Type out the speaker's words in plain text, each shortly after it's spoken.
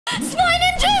Spy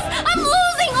Ninjas! I'm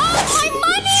losing all my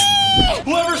money!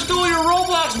 Whoever stole your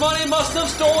Roblox money must have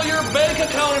stolen your bank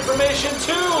account information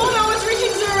too! Oh no, it's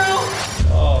reaching 0!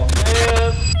 Oh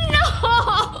man! No!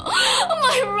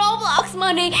 My Roblox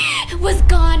money was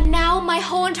gone. Now my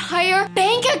whole entire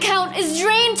bank account is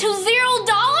drained to $0.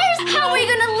 How are we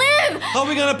gonna live? How are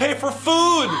we gonna pay for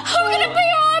food? How are we gonna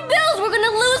pay all our bills? We're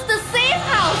gonna lose the safe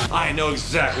house. I know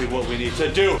exactly what we need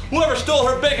to do. Whoever stole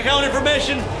her bank account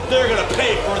information, they're gonna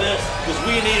pay for this because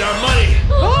we need our money.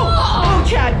 Oh,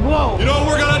 Chad, whoa! You know what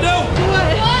we're gonna do?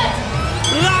 What?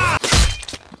 Ah!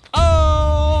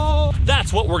 Oh!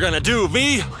 That's what we're gonna do,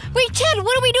 V. Wait, Chad,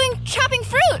 what are we doing chopping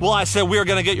fruit? Well, I said we were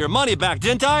gonna get your money back,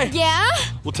 didn't I? Yeah?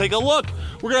 We'll take a look.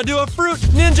 We're gonna do a fruit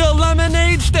ninja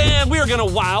lemonade stand. We are gonna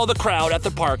wow the crowd at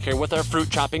the park here with our fruit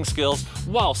chopping skills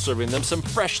while serving them some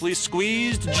freshly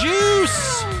squeezed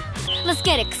juice. Let's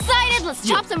get excited, let's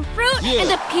chop some fruit, and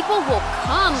the people will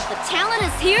come. The talent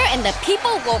is here, and the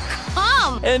people will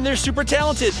come. And they're super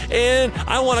talented, and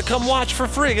I wanna come watch for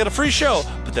free, get a free show.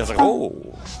 But then it's like, oh,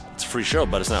 it's a free show,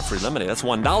 but it's not free lemonade, that's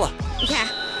 $1. Yeah,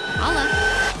 holla.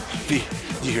 V,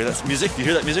 do you hear that music? Do you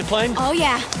hear that music playing? Oh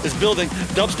yeah. It's building,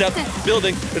 dubstep,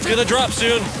 building. It's gonna drop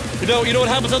soon. You know what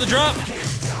happens on the drop?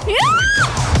 Yeah!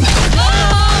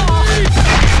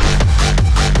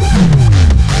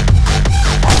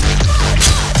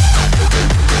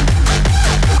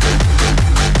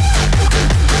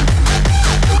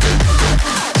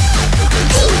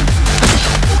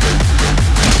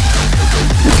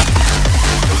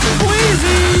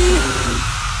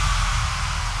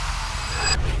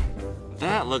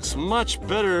 That looks much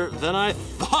better than I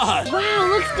thought. Wow,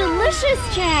 looks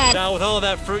delicious, Chad. Now with all of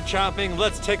that fruit chopping,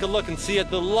 let's take a look and see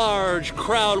at the large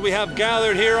crowd we have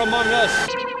gathered here among us.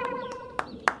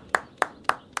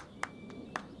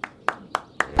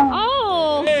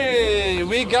 Oh. Hey,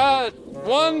 we got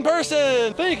one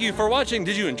person. Thank you for watching.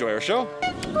 Did you enjoy our show?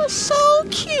 It was so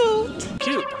cute.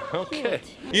 Cute, okay.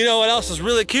 You know what else is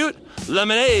really cute?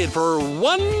 Lemonade for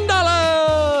 $1.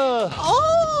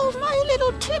 Oh, my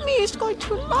little Timmy is going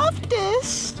to love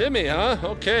this. Timmy, huh?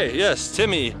 Okay, yes,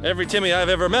 Timmy. Every Timmy I've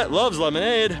ever met loves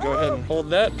lemonade. Go ahead and hold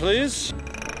that, please.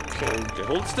 Okay,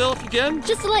 hold still if you can.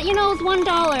 Just to let you know, it's $1.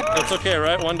 That's okay,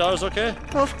 right? $1 okay?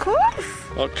 Of course.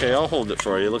 Okay, I'll hold it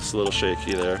for you. It looks a little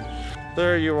shaky there.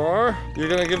 There you are. You're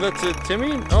gonna give that to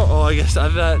Timmy? Oh, I guess I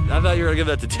thought you were gonna give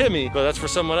that to Timmy, but that's for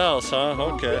someone else, huh?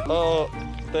 Okay. Oh,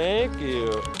 thank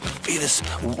you. Venus,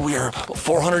 we're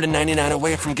 $499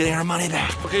 away from getting our money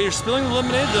back. Okay, you're spilling the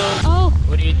lemonade though. Oh.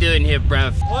 What are you doing here,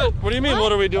 bruv? What? What do you mean?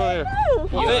 What are we doing here?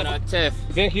 You on our turf.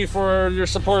 Thank you for your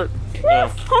support.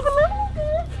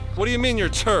 What do you mean your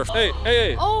turf? Hey,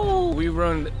 hey, hey. Oh. We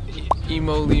run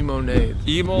Emo Lemonade.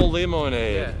 Emo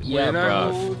lemonade. Yeah, When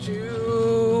I hold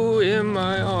you in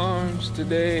my arms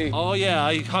today. Oh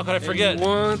yeah, how could I forget? I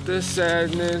want the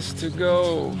sadness to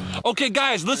go. Okay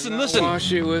guys, listen.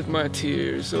 Wash it with my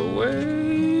tears away.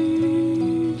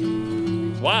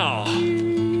 Wow.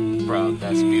 Bro,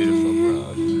 that's beautiful, bro.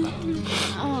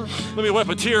 Oh. Let me wipe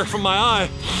a tear from my eye.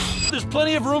 There's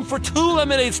plenty of room for 2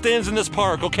 lemonade stands in this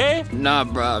park, okay? Nah,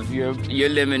 bruv, your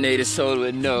lemonade is sold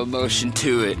with no emotion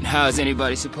to it. How is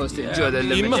anybody supposed to enjoy their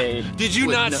lemonade? Did you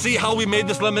not see how we made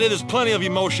this lemonade? There's plenty of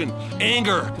emotion,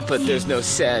 anger. But there's no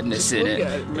sadness in Look it.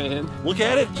 at it, man. Look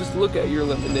at it. Just look at your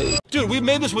lemonade. Dude, we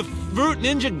made this with fruit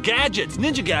ninja gadgets.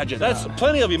 Ninja gadgets. That's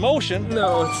plenty of emotion.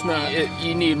 No, it's not.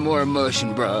 You need more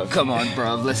emotion, bruv. Come on,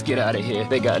 bruv, let's get out of here.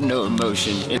 They got no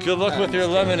emotion. Good luck with your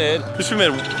lemonade. Just a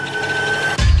minute.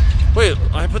 Wait,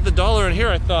 I put the $1 in here,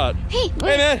 I thought. Hey,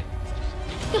 Hey, man.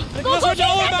 go Let's take $1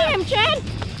 that back. to him, Chad.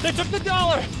 They took the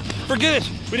 $1. Forget it.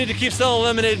 We need to keep selling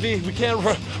lemonade, V. We can't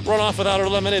run off without our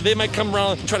lemonade. They might come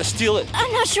around and try to steal it.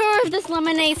 I'm not sure if this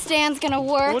lemonade stand's gonna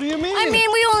work. What do you mean? I mean,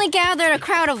 we only gathered a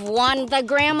crowd of 1, the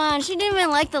grandma, and she didn't even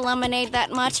like the lemonade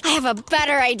that much. I have a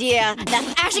better idea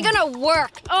that's actually gonna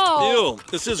work. Oh. Ew,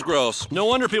 this is gross. No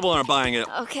wonder people aren't buying it.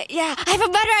 Okay, yeah, I have a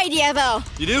better idea though.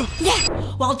 You do? Yeah.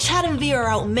 While Chad and V are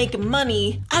out making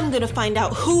money, I'm gonna find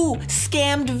out who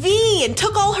scammed V and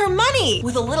took all her money.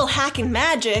 With a little hack and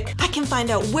magic, I can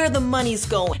find out where the money's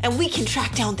going, and we can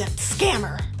track down that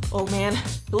scammer. Oh man,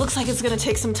 it looks like it's gonna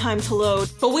take some time to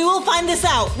load, but we will find this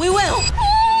out. We will.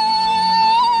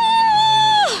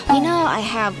 You know, I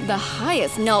have the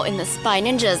highest note in the Spy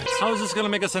Ninjas. How is this gonna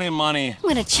make us any money? I'm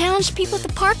gonna challenge people at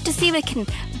the park to see if they can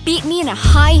beat me in a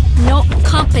high note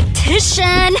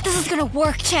competition. This is gonna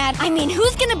work, Chad. I mean,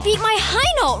 who's gonna beat my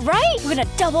high note, right? We're gonna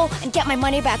double and get my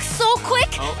money back so quick.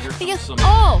 Oh, here comes some.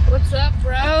 Oh. What's up,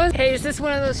 bros? Hey, is this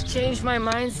one of those change my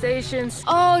mind stations?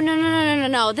 Oh,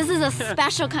 no. This is a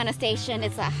special kind of station.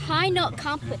 It's a high note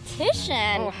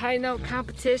competition. Oh, high note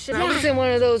competition? I was in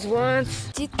one of those once.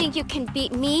 Do you think you can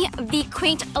beat me, the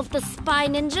Qwaint of the Spy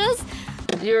Ninjas?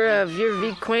 You're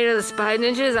Qwaint of the Spy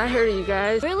Ninjas? I heard of you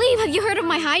guys. Really? Have you heard of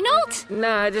my high note?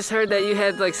 Nah, I just heard that you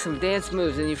had like some dance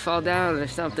moves and you fall down or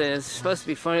something. It's supposed to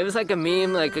be funny. It was like a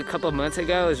meme like a couple months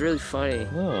ago. It was really funny.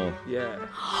 Oh. Yeah.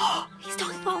 He's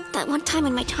talking about that one time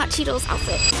in my Hot Cheetos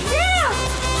outfit. Yeah!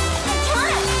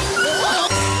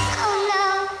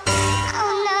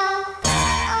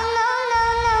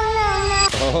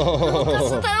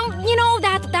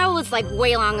 That was like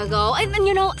way long ago. And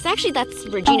actually that's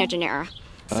Regina Genera.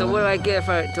 So what do I get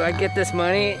do I get this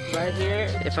money right here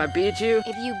if I beat you?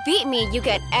 If you beat me, you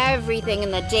get everything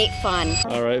in the date fund.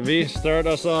 All right, V, start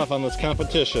us off on this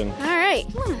competition. All right,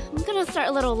 I'm gonna start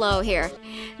a little low here.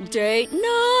 Date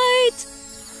night.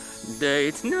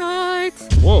 Date night.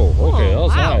 Whoa, okay, that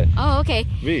was wow. high. Oh, okay.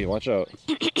 V, watch out.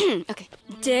 Okay.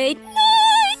 Date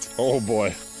night. Oh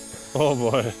boy. Oh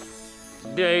boy.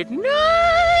 Date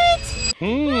night.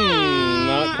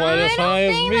 Not quite as high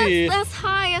as V. That's as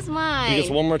high as mine. You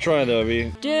just one more try though,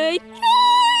 V. Date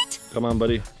night. Come on,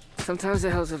 buddy. Sometimes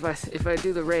it helps if I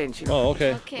do the range. You know? Oh,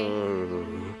 okay. Okay.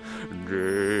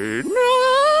 Date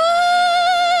night.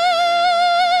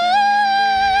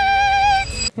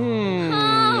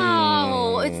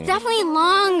 Oh, it's definitely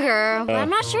longer, but I'm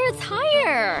not sure it's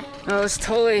higher. Oh, it's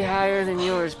totally higher than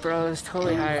yours, bro. It's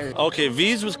totally higher. Okay,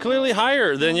 V's was clearly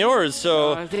higher than yours,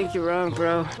 so. I think you're wrong,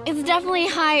 bro. It's definitely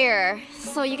higher,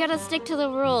 so you gotta stick to the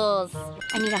rules.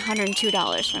 I need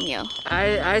 $102 from you.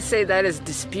 I say that is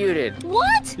disputed.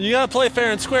 What? You gotta play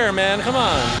fair and square, man. Come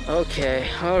on. Okay,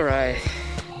 all right.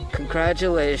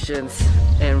 Congratulations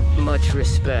and much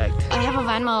respect. I have a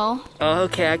Venmo. Oh,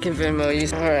 okay, I can Venmo you.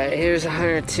 All right, here's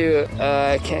 102.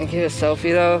 Can't get a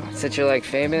selfie though, since you're like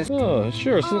famous. Oh,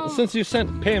 sure. Since you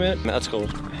sent payment, that's cool.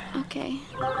 Okay.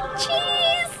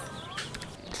 Cheese.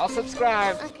 I'll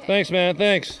subscribe. Okay. Thanks, man.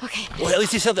 Thanks. Okay. Well, at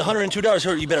least he sent the $102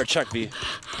 here. You better check, V.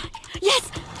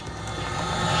 Yes.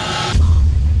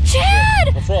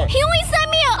 Chad! What's wrong? He only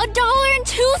sent me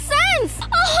 $1.02.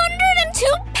 102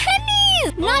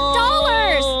 pennies, not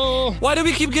dollars. Why do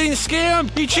we keep getting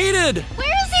scammed? He cheated. Where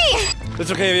is he?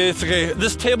 It's okay, it's okay.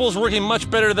 This table is working much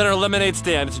better than our lemonade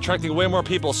stand. It's attracting way more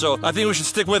people, so I think we should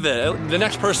stick with it. The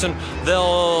next person,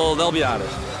 they'll be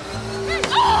honest.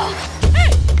 Oh!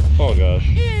 Oh gosh.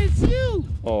 It's you.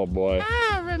 Oh boy.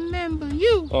 I remember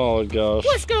you. Oh gosh.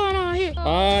 What's going on here?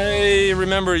 I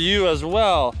remember you as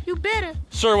well. You better.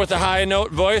 Sir with the high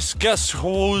note voice, guess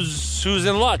who's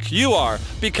in luck? You are,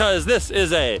 because this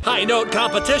is a high note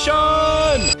competition!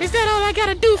 Is that all I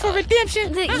gotta do for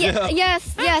redemption?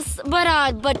 Yes,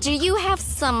 but do you have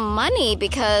some money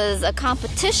because a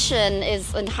competition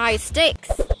is in high stakes?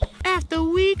 After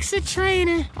weeks of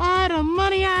training, all the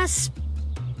money I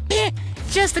spent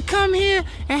just to come here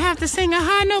and have to sing a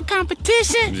high note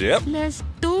competition? Yep. Let's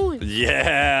do it.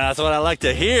 Yeah, that's what I like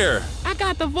to hear. I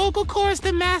got the vocal cords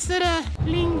to master the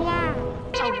lingua.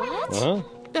 A what? Huh?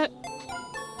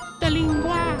 The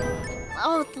lingua.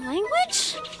 Oh, the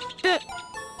language? The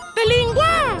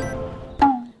lingua.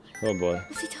 Oh boy.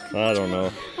 What's he talking I about? don't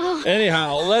know. Oh.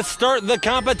 Anyhow, let's start the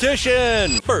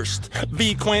competition. First,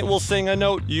 V Qwaint will sing a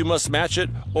note. You must match it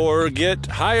or get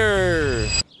higher.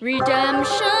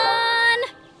 Redemption.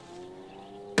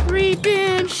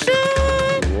 Redemption.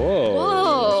 Whoa.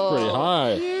 Whoa. That's pretty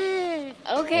high.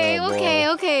 Yeah. Okay, Oh, boy.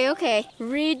 okay.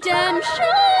 Redemption.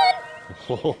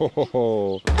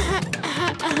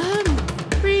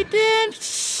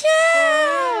 Redemption.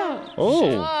 Oh,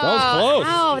 that was close.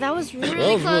 Oh, that was really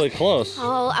That was close. really close.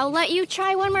 I'll let you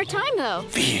try one more time though.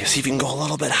 V, see if you can go a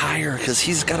little bit higher, because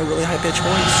he's got a really high-pitched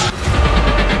voice.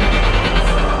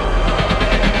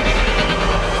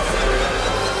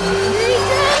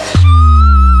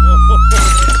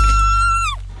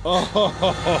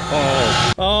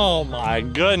 Oh my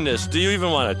goodness. Do you even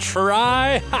want to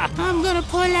try? I'm gonna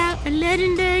pull out a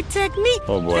legendary technique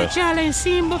Oh, boy. that y'all ain't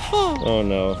seen before. Oh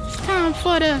no. It's time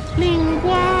for the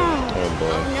lingua. Oh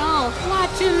boy. No.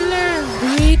 Watch and learn.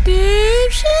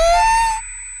 Redemption.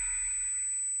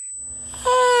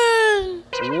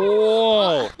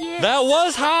 Whoa. That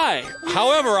was high.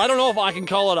 However, I don't know if I can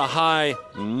call it a high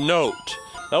note.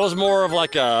 That was more of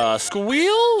like a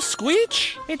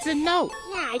squeech? It's a note.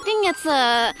 Yeah, I think it's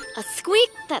a squeak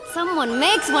that someone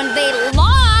makes when they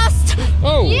lost.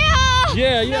 Oh.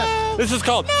 Yeah. Yeah. This is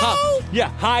called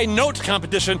high note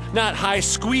competition, not high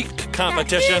squeak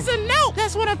competition. Here's a note.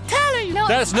 That's what I'm telling you. No.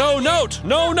 That's no note.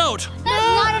 No note.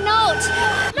 That's not a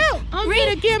note. No, I'm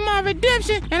gonna get my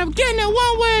redemption, and I'm getting it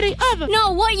one way or the other. No,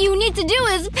 what you need to do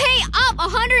is pay up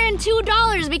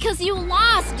 $102 because you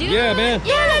lost, dude. Yeah, man.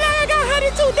 Yeah, I got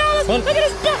 $102. Look at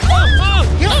this belt.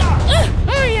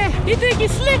 Oh yeah, you think you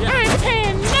slick? I ain't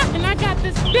paying nothing. I got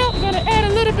this belt. Gonna add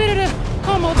a little bit of the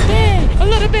a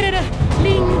little bit of the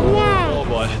lingual. Oh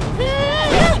boy.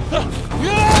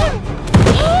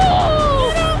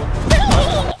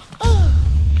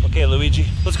 Okay, Luigi.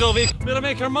 Let's go, V. We gotta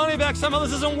make our money back. Somehow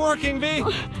this isn't working, V.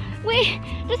 Wait,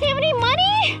 does he have any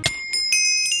money?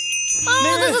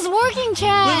 Oh, this is working, We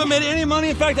Chad. haven't made any money.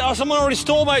 In fact, someone already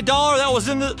stole my dollar that was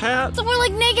in the hat. So we're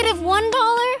like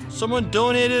 -$1? Someone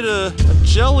donated a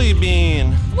jelly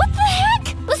bean. What the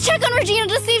heck? Let's check on Regina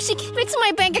to see if she can fix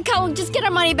my bank account and just get our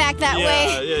money back that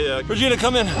way. Yeah. Regina,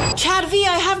 come in. Chad V,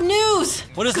 I have news.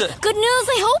 What is it? Good news,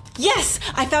 I hope? Yes,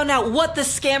 I found out what the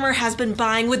scammer has been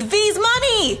buying with V's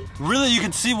money. Really? You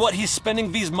can see what he's spending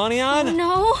V's money on?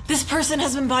 No. This person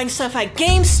has been buying stuff at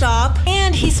GameStop,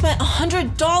 and he spent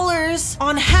 $100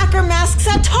 on hacker masks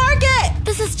at Target.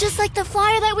 This is just like the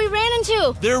flyer that we ran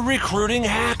into. They're recruiting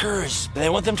hackers. They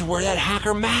want them to wear that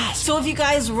hacker mask. So if you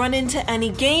guys run into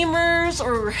any gamers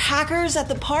or hackers at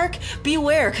the park,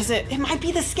 beware, because it might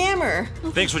be the scammer.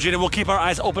 Thanks, Regina. We'll keep our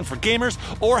eyes open for gamers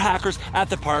or hackers at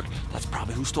the park. That's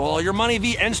probably who stole all your money,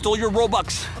 V, and stole your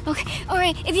Robux. Okay, all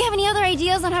right. If you have any other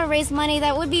ideas on how to raise money,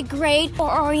 that would be great.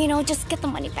 Or you know, just get the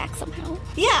money back somehow.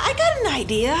 Yeah, I got an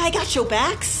idea. I got your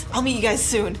backs. I'll meet you guys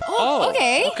soon. Oh,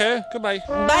 okay. Okay, goodbye.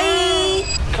 Bye.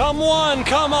 Come one,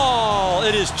 come all.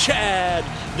 It is Chad,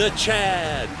 the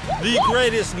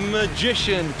greatest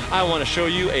magician. I want to show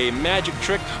you a magic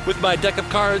trick with my deck of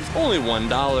cards. Only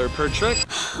 $1 per trick.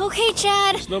 Okay,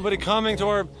 Chad. There's nobody coming to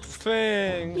our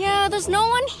thing. Yeah, there's no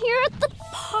one here at the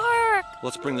park.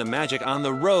 Let's bring the magic on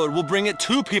the road. We'll bring it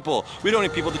to people. We don't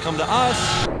need people to come to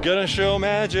us. Gonna show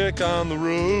magic on the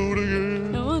road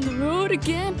again. On the road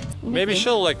again. Maybe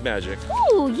she'll like magic.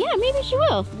 Oh, yeah, maybe she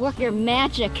will. Work your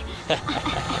magic.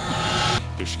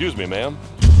 Excuse me, ma'am.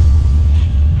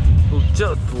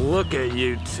 Just look at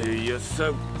you two. You're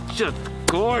so just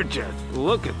gorgeous.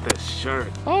 Look at this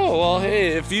shirt. Oh, well,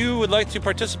 hey, if you would like to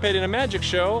participate in a magic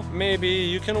show, maybe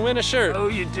you can win a shirt. Oh,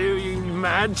 you do? You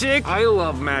magic? I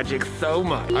love magic so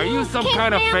much. Are you some Can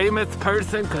kind of ma'am- famous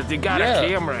person? Because you got a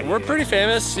camera We're here. pretty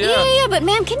famous, yeah. Yeah, but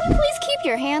ma'am, can you please keep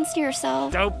your hands to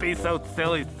yourself? Don't be so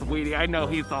silly, sweetie. I know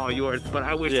he's all yours, but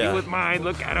I wish Yeah. he was mine.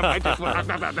 Look at him. I just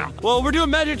want Well, we're doing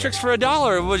magic tricks for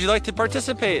 $1. Would you like to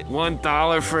participate?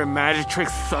 $1 for a magic trick,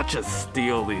 such a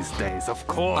steal these days. Of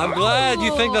course. I'm glad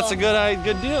you think that's a good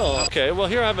deal. Okay, well,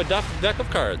 here I have a deck of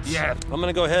cards. Yeah. I'm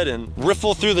gonna go ahead and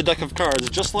riffle through the deck of cards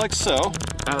just like so.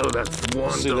 Oh, that's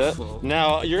wonderful. See that?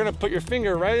 Now, you're gonna put your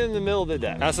finger right in the middle of the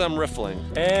deck as I'm riffling.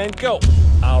 And go.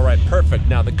 All right, perfect.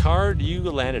 Now, the card you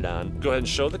landed on, go ahead and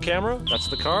show the camera. That's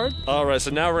the card. All right, so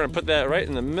now we're gonna put that right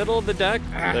in the middle of the deck.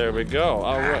 There we go.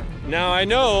 All right. Now, I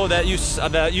know that you saw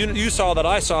that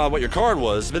I saw what your card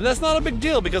was, but that's not a big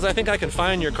deal because I think I can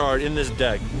find your card in this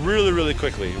deck really, really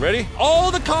quickly. Ready? All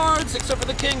the cards, except for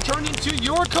the king, turned into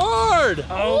your card.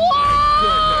 Oh my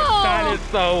goodness, that is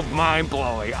so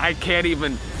mind-blowing. I can't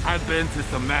even, I've been to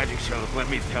some magic shows, let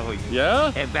me tell you.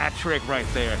 Yeah? And that trick right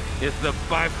there is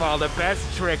by far the best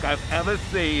trick I've ever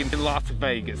seen in Las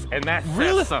Vegas. And that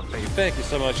says something. Thank you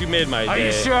so much. You made my day. Are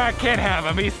you sure I can't have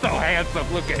him? He's so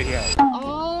handsome, look at him.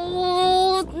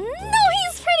 Oh, no,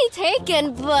 he's pretty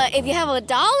taken, but if you have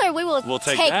 $1, we'll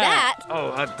take that. that.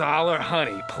 Oh, $1,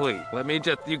 honey, please. Let me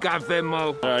just, you got Venmo?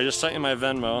 All right, I just sent you my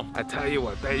Venmo. I tell you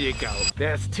what, there you go.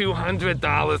 There's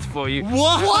 $200 for you.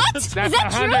 What? Is that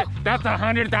true? That's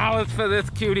 $100 for this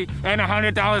cutie and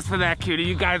 $100 for that cutie.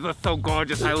 You guys are so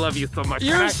gorgeous. I love you so much.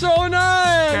 You're so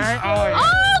nice.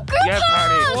 Oh, group Yes, hug!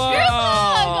 honey. Group Wow.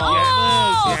 hug!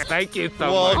 Oh. Yes, thank you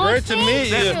so Well, much. great to meet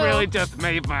This you. really just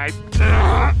made my...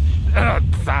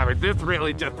 sorry, this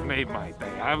really just made my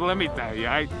day. Let me tell you,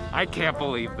 I can't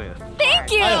believe this.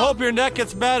 Thank you! I hope your neck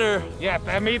gets better. Yeah,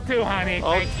 me too, honey.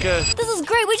 Thank you. Okay. This is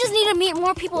great. We just need to meet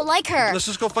more people like her. Let's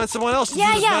just go find someone else to Yeah,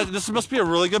 do this yeah. magic. This must be a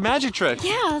really good magic trick.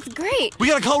 Yeah, that's great. We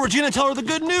gotta call Regina and tell her the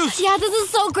good news. Yeah, this is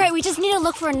so great. We just need to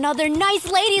look for another nice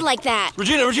lady like that.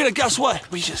 Regina, guess what?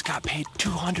 We just got paid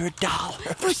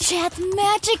 $200. For Chad's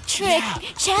magic trick. Yeah.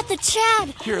 Chad the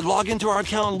Chad. Here, log into our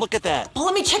account and look at that. Well,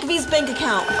 let me check V's bank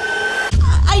account.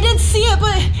 I did see it,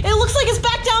 but it looks like it's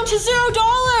back down to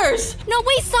 $0. No,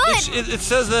 we saw it. It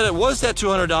says that it was that $200.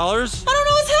 I don't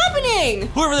know what's happening?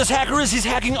 Whoever this hacker is, he's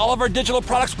hacking all of our digital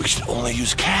products. We should only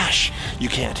use cash. You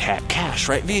can't hack cash,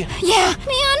 right, V? Yeah,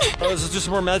 man. Let's do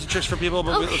some more magic tricks for people,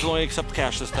 but let's only accept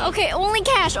cash this time. Okay, only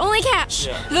cash, only cash.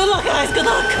 Yeah. Good luck, guys, good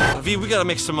luck. V, we gotta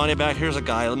make some money back. Here's a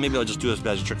guy. Maybe I'll just do this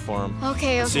magic trick for him.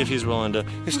 Okay. See if he's willing to.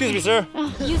 Excuse me, sir.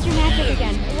 Use your magic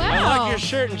again. Wow. I like your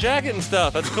shirt and jacket and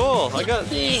stuff. That's cool. I got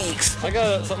Thanks.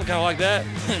 something kind of like that.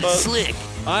 But Slick.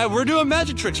 we're doing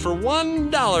magic tricks for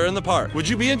 $1 in the park. Would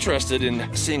you be interested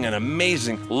in seeing an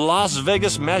amazing Las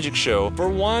Vegas magic show for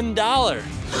 $1?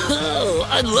 Oh,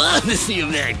 I'd love to see a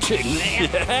magic trick, man.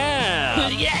 Yeah.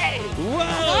 Yay.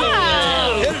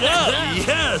 Whoa! Hit it up!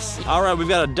 Yes! All right, we've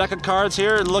got a deck of cards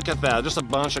here. Look at that, just a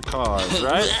bunch of cards,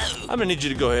 right? I'm gonna need you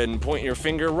to go ahead and point your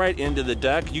finger right into the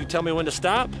deck. You tell me when to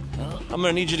stop. I'm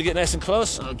gonna need you to get nice and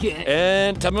close. Okay.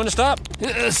 And tell me when to stop.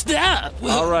 Stop.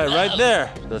 All right, right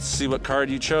there. Let's see what card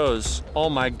you chose. Oh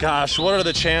my gosh, what are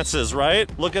the chances, right?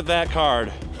 Look at that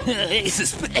card. Ace of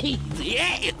spades.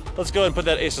 Yeah. Let's go ahead and put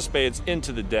that ace of spades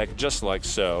into the deck, just like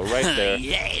so, right there.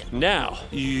 Yeah. Now,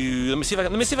 let me see if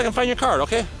I can find your card.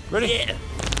 Okay, ready? Yeah.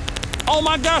 Oh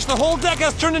my gosh, the whole deck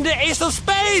has turned into ace of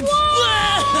spades!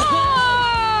 Wow!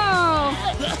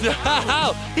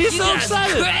 He's so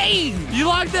excited. Crazy. You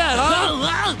like that, huh?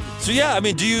 Wow. So yeah, I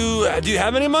mean, do you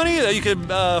have any money that you could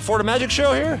afford a magic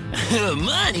show here?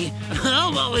 Money?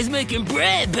 I'm always making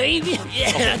bread, baby.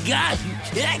 Yeah, I got you.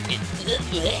 Check it.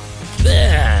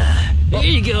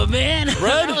 Here you go, man.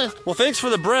 Bread? Well, thanks for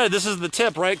the bread. This is the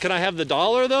tip, right? Can I have the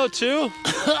dollar, though, too?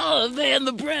 Oh, man,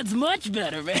 the bread's much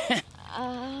better, man.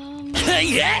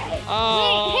 Yeah.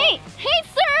 Hey,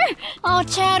 sir! Oh,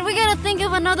 Chad, we gotta think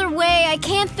of another way. I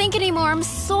can't think anymore. I'm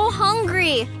so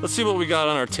hungry. Let's see what we got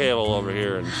on our table over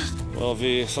here. And, well,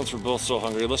 V, since we're both so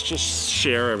hungry, let's just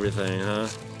share everything, huh?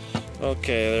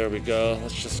 Okay, there we go.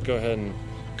 Let's just go ahead and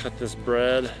cut this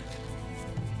bread.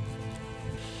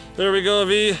 There we go,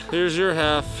 V. Here's your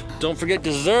half. Don't forget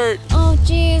dessert. Oh,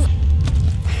 jeez.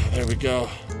 There we go.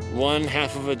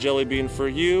 1/2 of a jelly bean for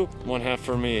you, 1/2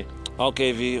 for me.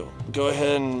 Okay, V, go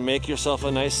ahead and make yourself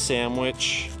a nice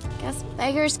sandwich. Guess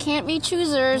beggars can't be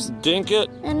choosers. Dink it.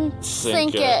 And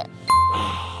Sink sink it.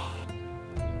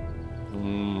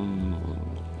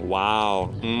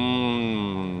 Wow.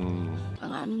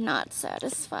 I'm not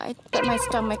satisfied, but my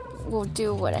stomach will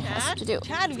do what it has to do.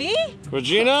 Chad V?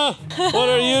 Regina, what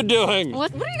are you doing?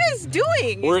 What are you guys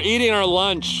doing? We're eating our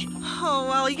lunch. Oh,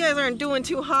 well, you guys aren't doing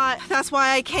too hot. That's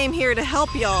why I came here to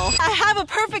help y'all. I have a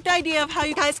perfect idea of how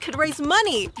you guys could raise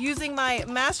money. Using my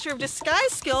Master of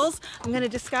Disguise skills, I'm gonna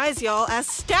disguise y'all as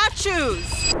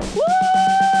statues.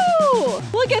 Woo!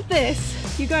 Look at this.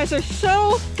 You guys are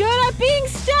so good at being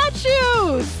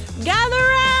statues. Gather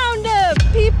around,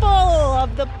 people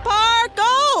of the park.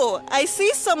 Oh, I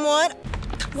see someone.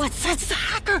 What's That's the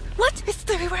hacker. What?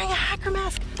 They're wearing a hacker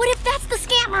mask. What if that's the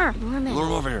scammer? Lure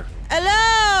him over here.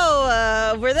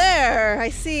 Hello, we're there. I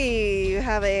see you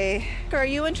have a... Are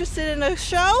you interested in a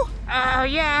show? Oh,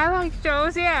 yeah, I like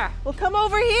shows, yeah. Well, come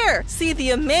over here. See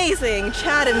the amazing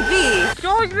Chad and V.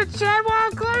 Going to the Chad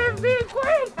Wild Clay and be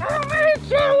Qwaint. Oh, man,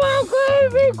 Chad Wild Clay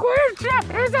and be Qwaint.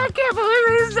 I can't believe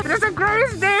this. This is the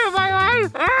greatest day of my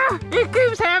life. It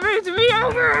keeps happening to me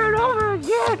over and over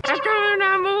again. I can't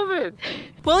not move it.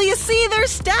 Well, you see, they're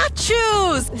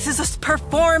statues. This is a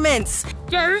performance.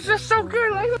 Yeah, this is so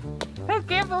good. Like, I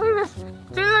can't believe this.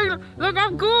 See, look,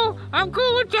 I'm cool. I'm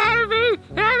cool with Chad and me.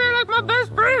 And they're like my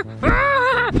best friend.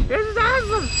 This is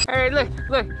awesome. All right,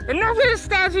 look. Enough of this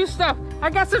statue stuff. I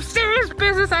got some serious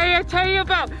business I gotta tell you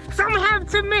about. Something happened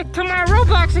to me, to my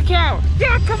Roblox account.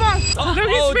 Yeah, come on.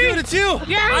 Dude, it's you.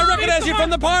 Yeah, I recognize you from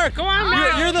the park. Come on,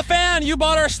 man. You're the fan. You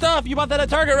bought our stuff. You bought that at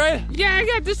Target, right? Yeah, I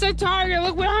got this at Target.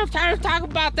 Look, we don't have time to talk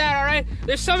about that, all right?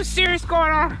 There's something serious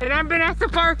going on, and I've been at the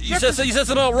park. You said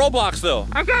something about Roblox, though.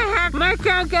 I got hacked. My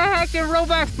account got hacked in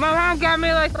Roblox. My mom got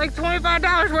me like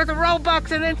 $25 worth of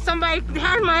Robux, and then somebody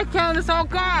hacked my account. It's all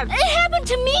gone. It happened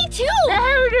to me, too. It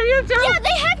happened to you, too? Yeah,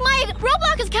 they hacked my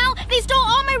Roblox account. They stole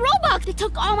all my Robux. They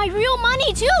took all my real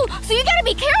money, too. So you gotta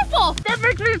be careful. That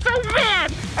makes me so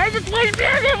mad. I just went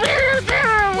down and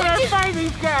when I find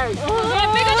these guys.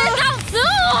 We'll figure this out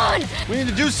soon. We need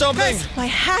to do something. Guys, my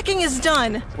hacking is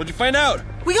done. What'd you find out?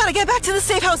 We gotta get back to the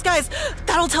safe house, guys.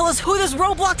 That'll tell us who this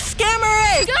Roblox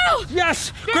scammer is. Go.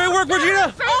 Yes! Great work,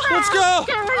 Regina! Let's go!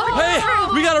 Hey,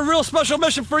 we got a real special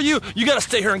mission for you. You gotta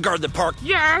stay here and guard the park.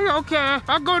 Yeah, okay.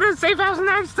 I'll go to the safe house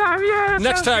next time, yeah.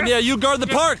 Next time, yeah, you guard the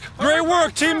park. Great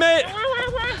work, teammate!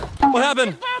 Wait. What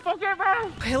happened? Okay, bye.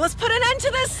 Okay, let's put an end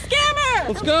to this scammer.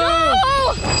 Let's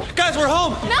go! Guys, we're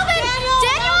home! Melvin!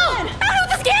 Daniel! I know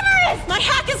who the scammer is! My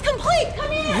hack is complete. Come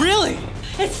here. Really?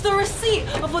 It's the receipt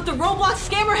of what the Roblox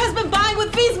scammer has been buying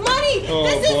with V's money. Oh,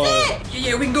 this boy. is it!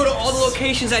 Yeah, we can go to all the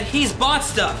locations that he's bought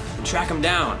stuff and track him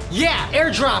down. Yeah,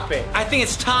 airdrop it. I think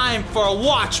it's time for a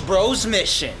Watch Bros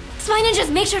mission. Spy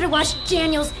Ninjas, make sure to watch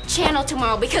Daniel's channel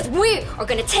tomorrow because we are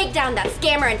gonna take down that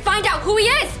scammer and find out who he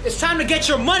is. It's time to get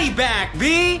your money back,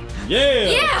 B. Yeah.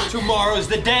 Yeah. Tomorrow's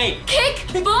the day. Kick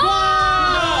butt!